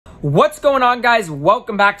What's going on, guys?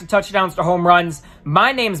 Welcome back to Touchdowns to Home Runs.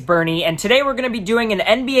 My name's Bernie, and today we're going to be doing an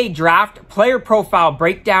NBA draft player profile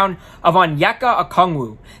breakdown of Onyeka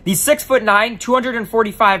Okongwu, the 6'9",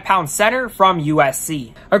 245-pound center from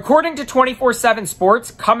USC. According to 24/7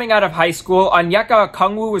 Sports, coming out of high school, Onyeka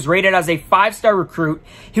Okongwu was rated as a 5-star recruit.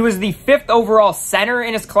 He was the 5th overall center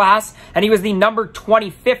in his class, and he was the number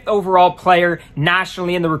 25th overall player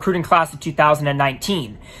nationally in the recruiting class of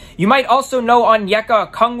 2019. You might also know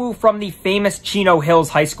Onyeka Okongwu from the famous Chino Hills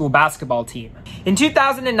high school basketball team. In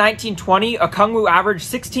 2019-20, Okongwu averaged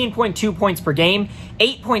 16.2 points per game,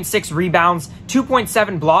 8.6 rebounds,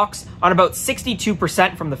 2.7 blocks on about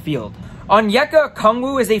 62% from the field. Onyeka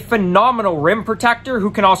Okongwu is a phenomenal rim protector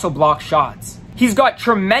who can also block shots. He's got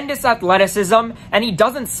tremendous athleticism, and he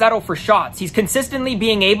doesn't settle for shots. He's consistently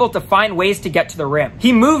being able to find ways to get to the rim.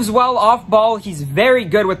 He moves well off ball, he's very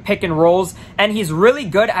good with pick and rolls, and he's really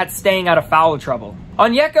good at staying out of foul trouble.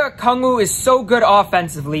 Onyeka Okongwu is so good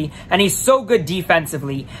offensively, and he's so good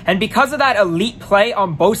defensively, and because of that elite play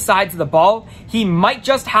on both sides of the ball, he might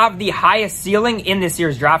just have the highest ceiling in this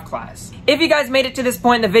year's draft class. If you guys made it to this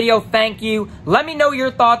point in the video, thank you. Let me know your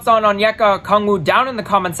thoughts on Onyeka Okongwu down in the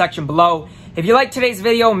comment section below. If you liked today's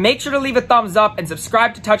video, make sure to leave a thumbs up and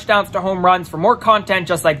subscribe to Touchdowns to Home Runs for more content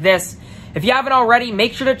just like this. If you haven't already,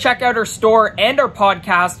 make sure to check out our store and our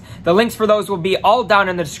podcast. The links for those will be all down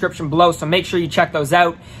in the description below, so make sure you check those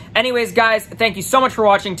out. Anyways, guys, thank you so much for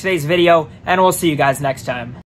watching today's video, and we'll see you guys next time.